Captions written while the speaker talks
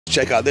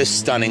Check out this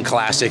stunning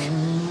classic.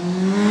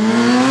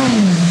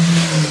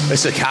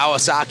 It's a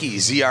Kawasaki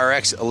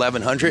ZRX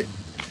 1100.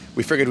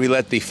 We figured we'd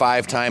let the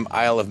 5-time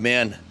Isle of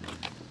Man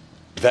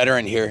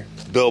veteran here,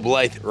 Bill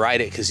Blythe, ride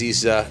it because he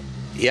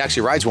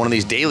actually rides one of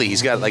these daily. He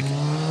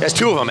has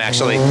 2 of them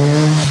actually.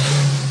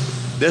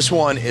 This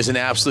one is an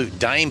absolute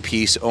dime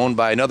piece owned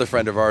by another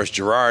friend of ours,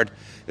 Gerard.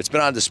 It's been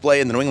on display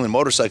in the New England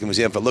Motorcycle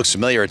Museum. If it looks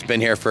familiar, it's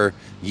been here for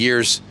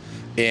years.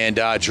 And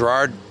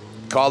Gerard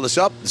called us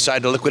up,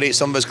 decided to liquidate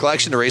some of his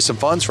collection to raise some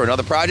funds for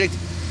another project.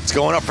 It's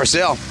going up for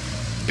sale.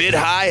 Bid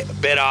high,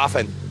 bid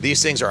often.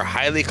 These things are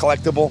highly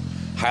collectible,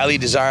 highly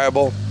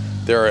desirable.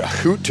 They're a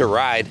hoot to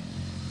ride,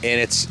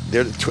 and it's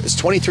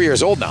 23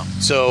 years old now.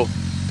 So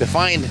to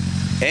find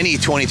any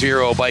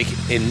 23-year-old bike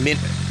in mint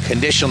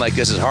condition like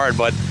this is hard,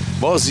 but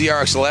most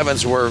ZRX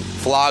 11s were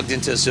flogged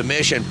into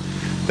submission.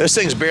 This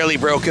thing's barely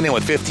broken in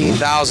with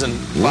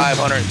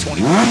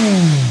 15,520.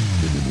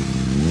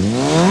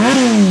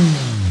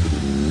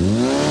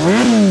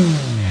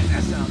 Man,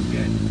 that sounds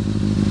good.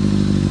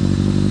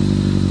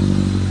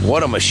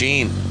 What a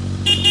machine.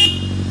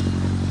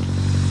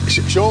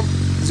 Show him,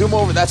 zoom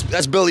over.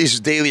 That's Billy's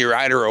daily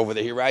rider over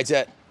there. He rides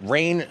that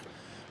rain.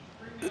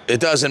 It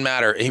doesn't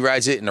matter. He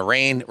rides it in the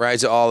rain,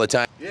 rides it all the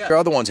time. Yeah. What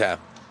other ones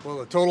have?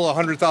 Well, a total of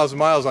 100,000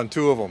 miles on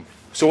 2 of them.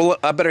 So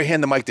I better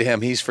hand the mic to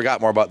him. He's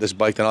forgot more about this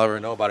bike than I'll ever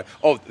know about it.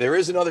 Oh, there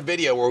is another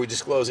video where we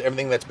disclose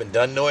everything that's been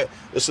done to it.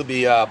 This will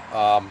be,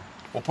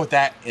 we'll put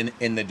that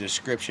in the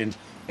description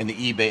in the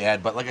eBay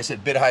ad. But like I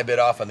said, bid high, bid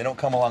off, and they don't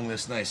come along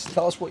this nice.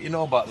 Tell us what you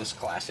know about this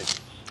classic.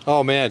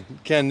 Oh man,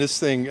 Ken, this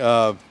thing,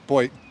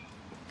 boy,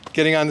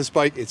 getting on this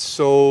bike, it's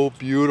so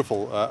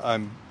beautiful.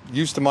 I'm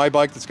used to my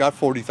bike that's got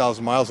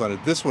 40,000 miles on it.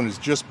 This one is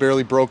just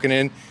barely broken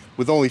in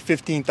with only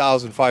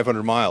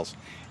 15,500 miles.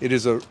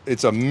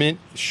 It's a mint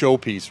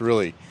showpiece,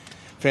 really.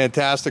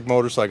 Fantastic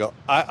motorcycle.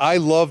 I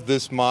love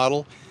this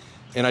model,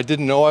 and I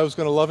didn't know I was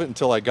going to love it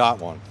until I got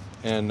one.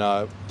 And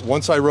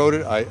once I rode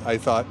it, I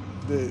thought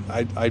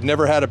I've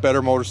never had a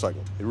better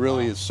motorcycle. It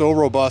really is so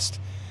robust.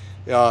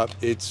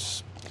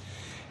 It's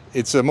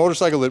a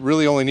motorcycle that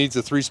really only needs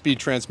a 3-speed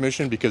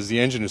transmission because the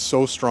engine is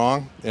so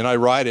strong, and I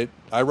ride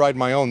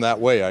my own that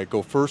way. I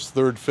go 1st,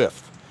 3rd,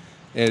 5th.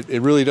 And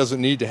it really doesn't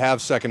need to have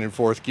 2nd and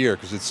 4th gear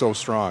because it's so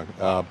strong.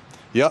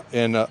 Yeah,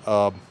 and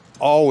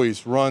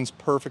always runs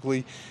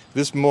perfectly.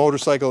 This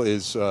motorcycle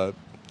is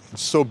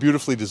so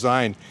beautifully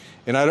designed,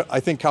 and I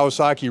think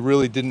Kawasaki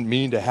really didn't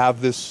mean to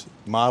have this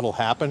model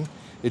happen.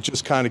 It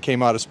just kind of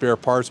came out of spare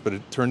parts, but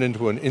it turned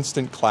into an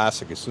instant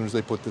classic as soon as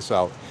they put this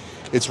out.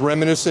 It's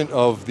reminiscent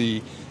of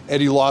the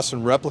Eddie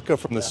Lawson replica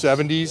from the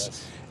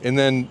 70s, and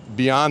then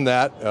beyond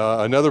that,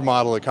 another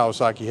model that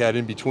Kawasaki had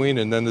in between,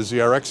 and then the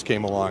ZRX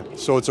came along.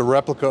 So it's a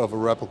replica of a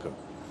replica.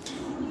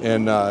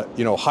 And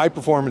you know, high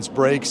performance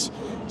brakes,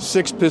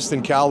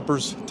 6-piston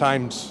calipers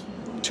times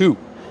 2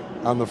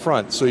 on the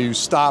front, so you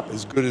stop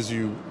as good as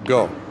you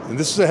go. And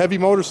this is a heavy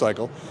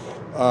motorcycle.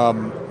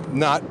 It's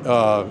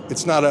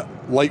not a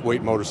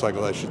lightweight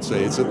motorcycle, I should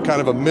say. It's a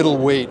kind of a middle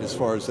weight as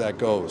far as that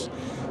goes.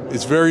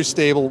 It's very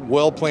stable,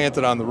 well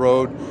planted on the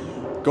road,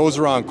 goes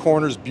around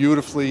corners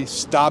beautifully,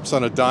 stops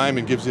on a dime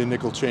and gives you a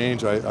nickel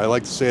change. I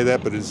like to say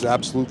that, but it's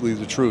absolutely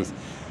the truth.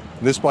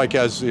 And this bike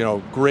has, you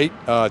know, great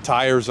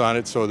tires on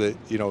it so that,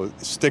 you know,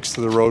 it sticks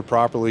to the road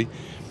properly.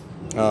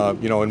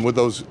 You know, and with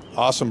those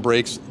awesome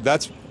brakes,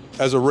 that's,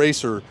 as a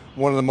racer,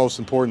 one of the most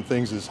important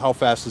things is how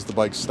fast does the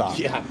bike stop?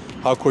 Yeah.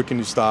 How quick can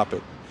you stop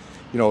it?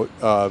 You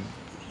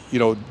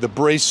know, the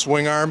brace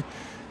swing arm,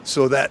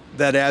 so that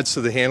adds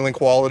to the handling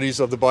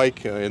qualities of the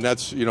bike, and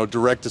that's, you know,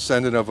 direct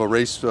descendant of a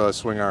race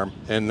swing arm.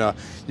 And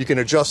you can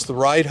adjust the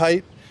ride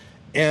height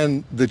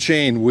and the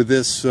chain with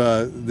this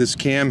this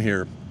cam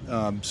here.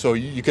 So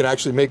you can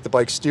actually make the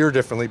bike steer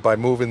differently by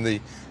moving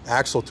the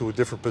axle to a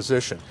different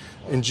position.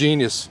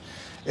 Ingenious.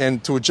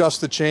 And to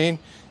adjust the chain,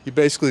 you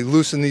basically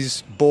loosen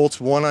these bolts,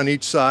 one on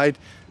each side,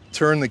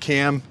 turn the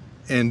cam,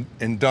 and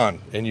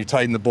done. And you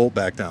tighten the bolt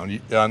back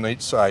down on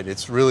each side.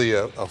 It's really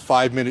a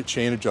 5-minute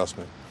chain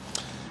adjustment.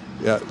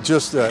 Yeah,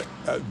 just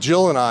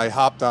Jill and I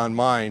hopped on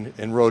mine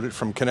and rode it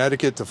from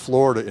Connecticut to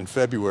Florida in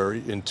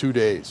February in 2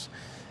 days.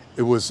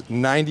 It was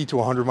 90 to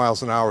 100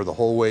 miles an hour the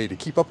whole way to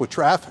keep up with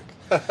traffic.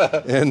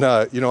 And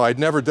you know, I'd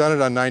never done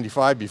it on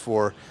 95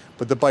 before,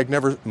 but the bike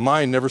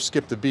mine never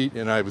skipped a beat,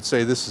 and I would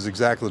say this is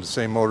exactly the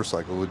same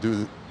motorcycle. It would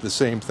do the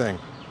same thing.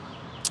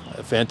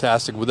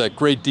 Fantastic with that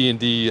great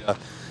D&D,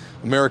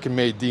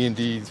 American-made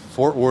D&D,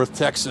 Fort Worth,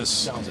 Texas.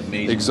 Sounds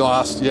amazing.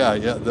 Exhaust. Yeah,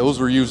 those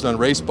were used on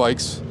race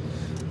bikes.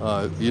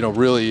 You know,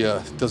 really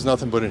does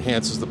nothing but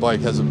enhances the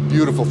bike. Has a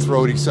beautiful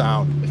throaty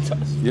sound. It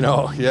does. You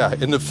know, yeah.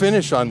 And the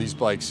finish on these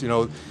bikes, you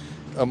know,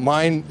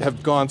 mine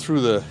have gone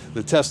through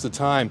the test of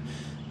time.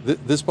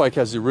 This bike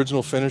has the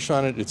original finish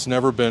on it. It's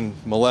never been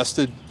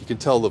molested. You can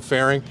tell the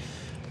fairing,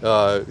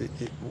 the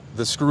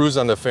screws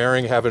on the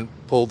fairing haven't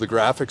pulled the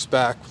graphics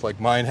back like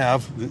mine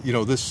have. You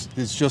know, this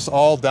is just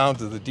all down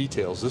to the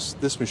details.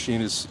 This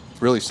machine is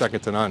really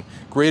second to none.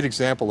 Great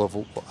example of,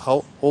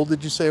 how old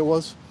did you say it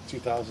was?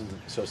 2000,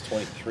 so it's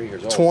 23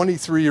 years old.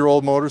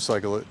 23-year-old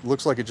motorcycle. It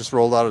looks like it just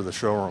rolled out of the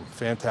showroom.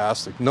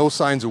 Fantastic. No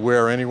signs of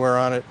wear anywhere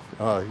on it.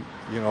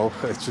 You know,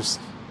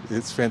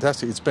 it's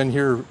fantastic. It's been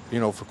here, you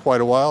know, for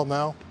quite a while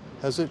now,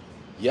 has it?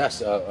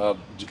 Yes,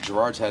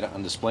 Gerard's had it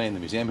on display in the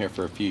museum here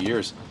for a few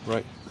years.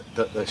 Right.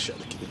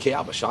 The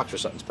K-Alpha shocks are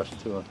something special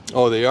too. Huh?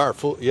 Oh, they are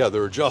full. Yeah,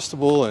 they're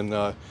adjustable, and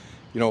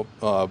you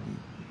know,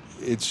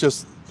 it's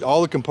just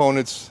all the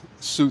components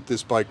suit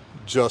this bike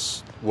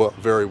just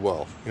very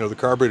well. You know, the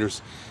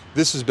carburetors.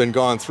 This has been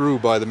gone through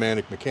by the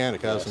Manic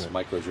mechanic, hasn't it?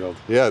 Micro drilled.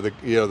 Yeah,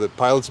 the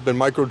pilots have been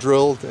micro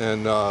drilled,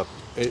 and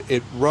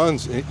it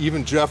runs.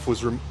 Even Jeff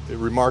was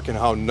remarking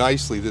how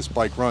nicely this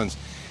bike runs.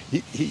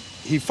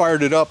 He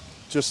fired it up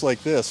just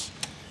like this.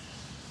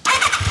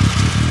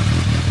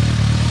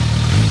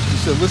 He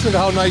said, "Listen to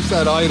how nice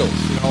that idles."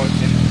 You know, and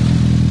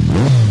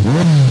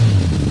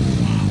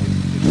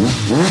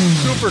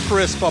super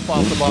crisp up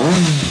off the bottom.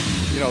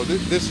 You know,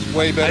 this is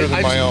way better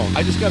than my own.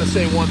 I just got to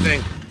say one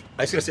thing.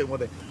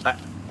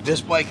 This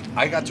bike,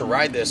 I got to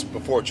ride this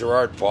before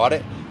Gerard bought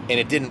it, and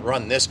it didn't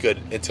run this good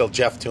until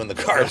Jeff tuned the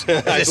carbs.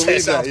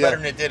 It sounds better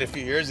than it did a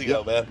few years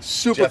ago, man.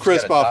 Super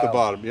crisp off the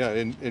bottom, yeah.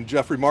 And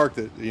Jeff remarked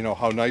that, you know,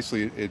 how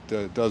nicely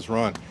it does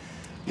run.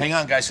 Hang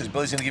on, guys, because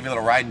Billy's going to give you a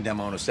little riding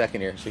demo in a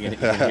second here, so you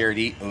can hear it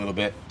eat a little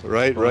bit.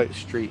 Right. The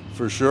street.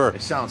 For sure.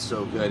 It sounds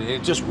so good.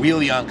 It just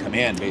wheelie on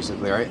command,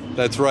 basically, right?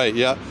 That's right,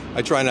 yeah.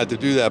 I try not to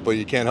do that, but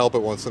you can't help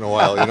it once in a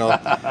while, you know.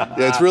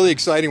 Yeah, it's really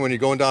exciting when you're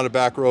going down a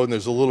back road and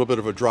there's a little bit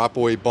of a drop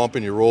away bump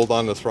and you roll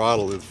down the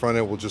throttle. The front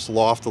end will just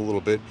loft a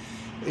little bit.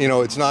 You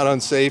know, it's not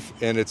unsafe,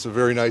 and it's a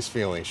very nice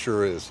feeling.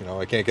 Sure is. You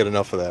know, I can't get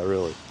enough of that,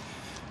 really.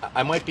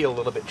 I might be a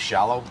little bit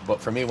shallow,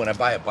 but for me, when I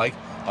buy a bike,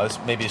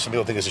 maybe some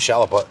people think it's a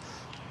shallow, but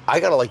I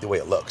gotta like the way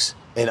it looks.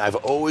 And I've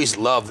always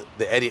loved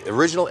the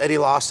original Eddie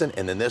Lawson,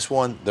 and then this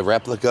one, the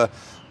replica,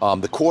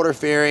 the quarter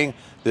fairing,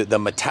 the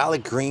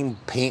metallic green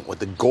paint with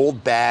the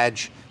gold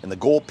badge and the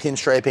gold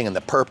pinstriping and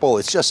the purple.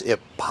 It's just,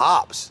 it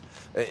pops.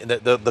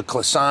 The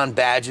Classon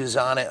badges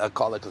on it, I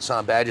call it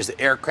Classon badges,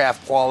 the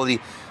aircraft quality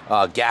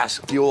gas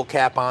fuel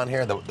cap on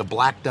here, the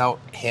blacked out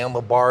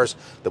handlebars,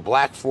 the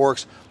black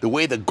forks, the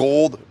way the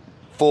gold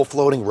full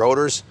floating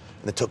rotors,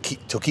 and the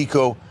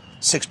Tokiko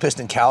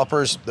 6-piston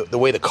calipers, the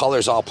way the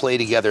colors all play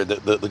together,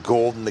 the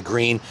gold and the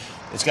green.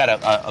 It's got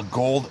a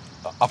gold,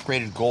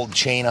 upgraded gold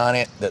chain on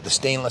it, the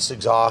stainless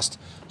exhaust,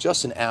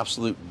 just an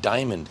absolute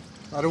diamond.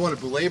 I don't want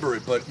to belabor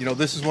it, but you know,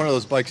 this is one of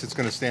those bikes that's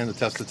going to stand the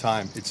test of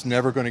time. It's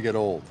never going to get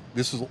old.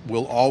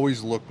 Will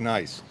always look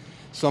nice.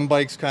 Some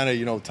bikes kind of,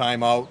 you know,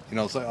 time out. You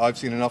know, so I've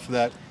seen enough of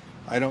that.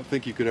 I don't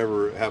think you could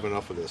ever have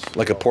enough of this.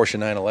 Like a Porsche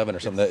 911 or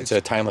something. It's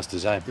a timeless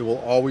design. It will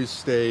always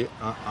stay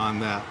on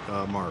that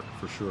mark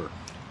for sure.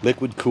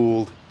 Liquid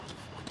cooled,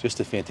 just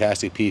a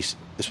fantastic piece.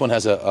 This one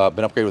has been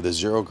upgraded with a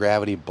zero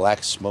gravity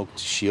black smoked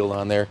shield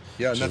on there.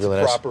 Yeah, and that's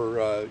really a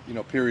proper you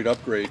know, period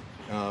upgrade.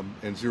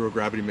 And zero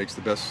gravity makes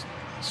the best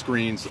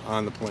screens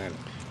on the planet.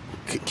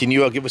 Can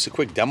you give us a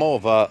quick demo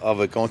of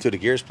it going through the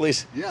gears,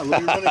 please? Yeah,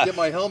 let me run and get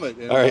my helmet.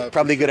 And, all right,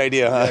 probably a good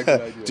idea, huh? Yeah,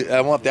 good idea.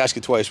 I won't have to ask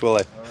you twice, will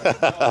I? All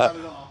right, not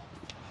at all.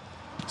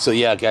 So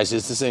yeah, guys,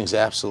 this thing's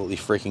absolutely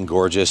freaking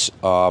gorgeous.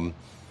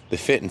 The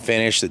fit and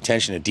finish, the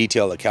attention to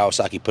detail that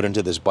Kawasaki put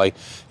into this bike.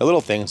 The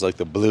little things like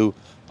the blue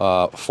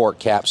fork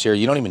caps here,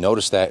 you don't even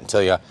notice that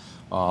until you.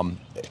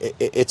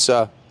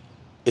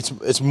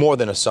 It's more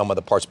than a sum of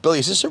the parts. Billy,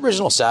 is this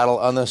original saddle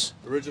on this?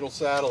 Original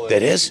saddle.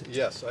 That is?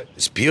 Yes.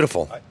 It's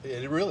beautiful.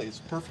 It really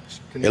is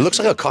perfect condition. It looks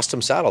like a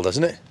custom saddle,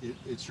 doesn't it?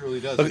 It surely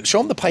does. Look, show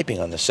them the piping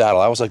on this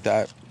saddle. I was like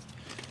that.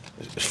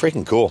 It's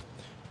freaking cool.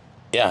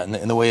 Yeah, and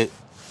the way it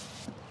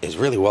is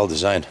really well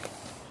designed.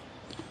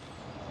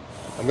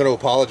 I'm going to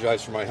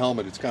apologize for my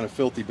helmet. It's kind of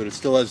filthy, but it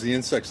still has the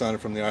insects on it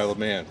from the Isle of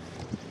Man.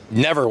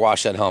 Never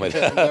wash that helmet.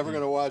 I'm never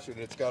going to wash it.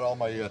 It's got all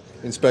my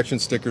inspection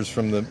stickers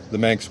from the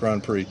Manx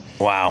Grand Prix.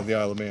 Wow. Of the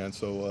Isle of Man.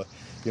 So,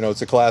 you know,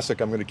 it's a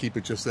classic. I'm going to keep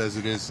it just as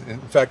it is. In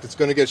fact, it's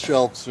going to get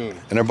shelved soon.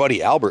 And our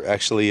buddy Albert,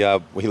 actually,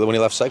 when he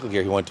left Cycle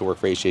Gear, he went to work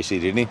for HJC,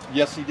 didn't he?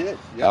 Yes, he did.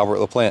 Yep. Albert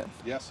LaPlante.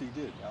 Yes, he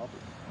did. Albert,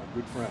 my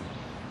good friend.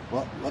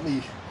 Well, let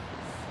me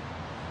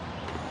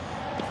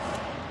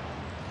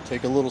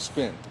take a little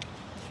spin.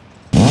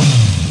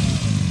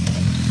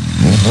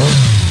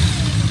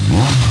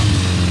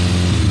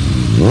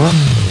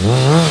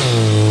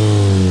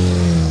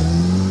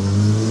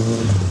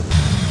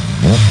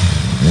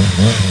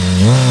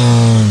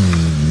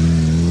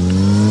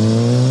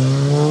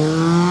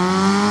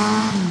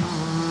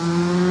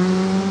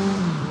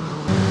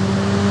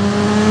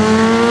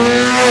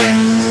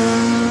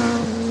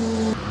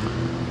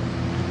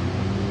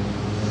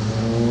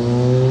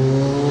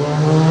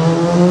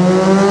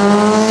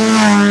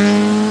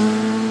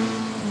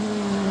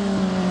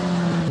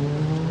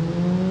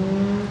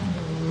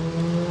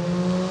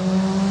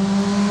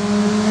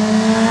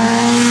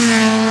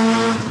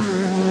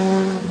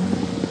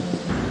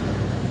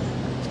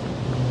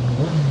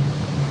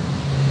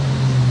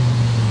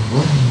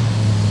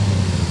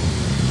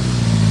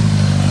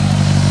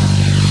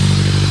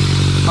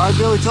 All right,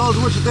 Billy, tell us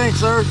what you think,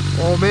 sir.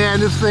 Oh man,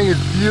 this thing is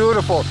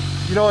beautiful.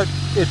 You know,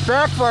 it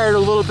backfired a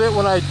little bit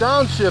when I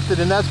downshifted,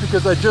 and that's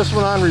because I just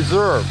went on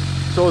reserve.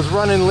 So it was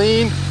running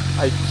lean.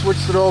 I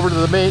switched it over to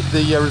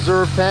the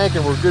reserve tank,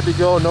 and we're good to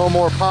go. No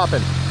more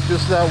popping,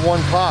 just that one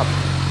pop.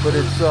 But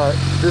it's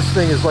this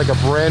thing is like a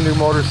brand new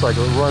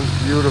motorcycle. It runs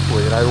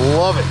beautifully, and I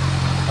love it.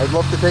 I'd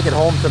love to take it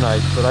home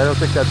tonight, but I don't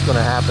think that's going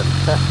to happen.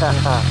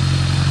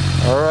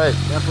 All right,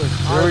 definitely.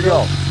 Here we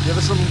go. Give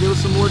us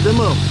some more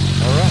demo.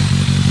 All right.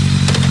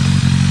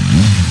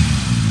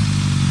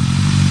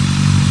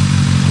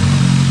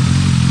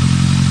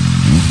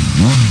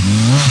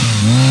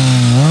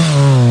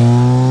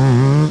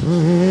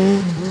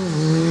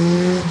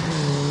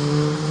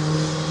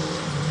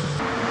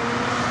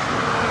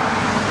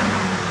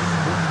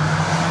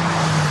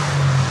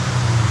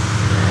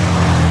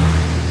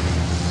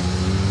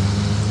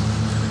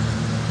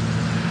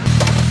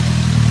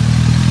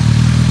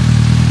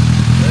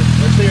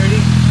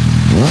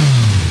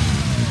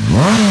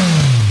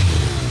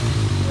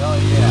 Hell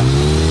yeah.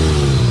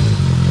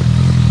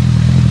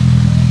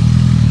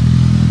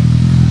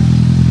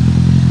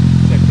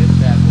 Check this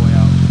bad boy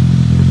out.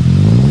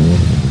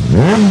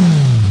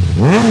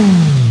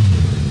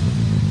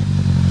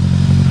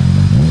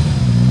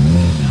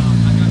 Now,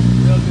 I got some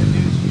real good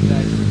news for you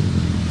guys.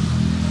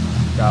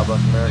 God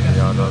bless America,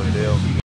 y'all know the deal.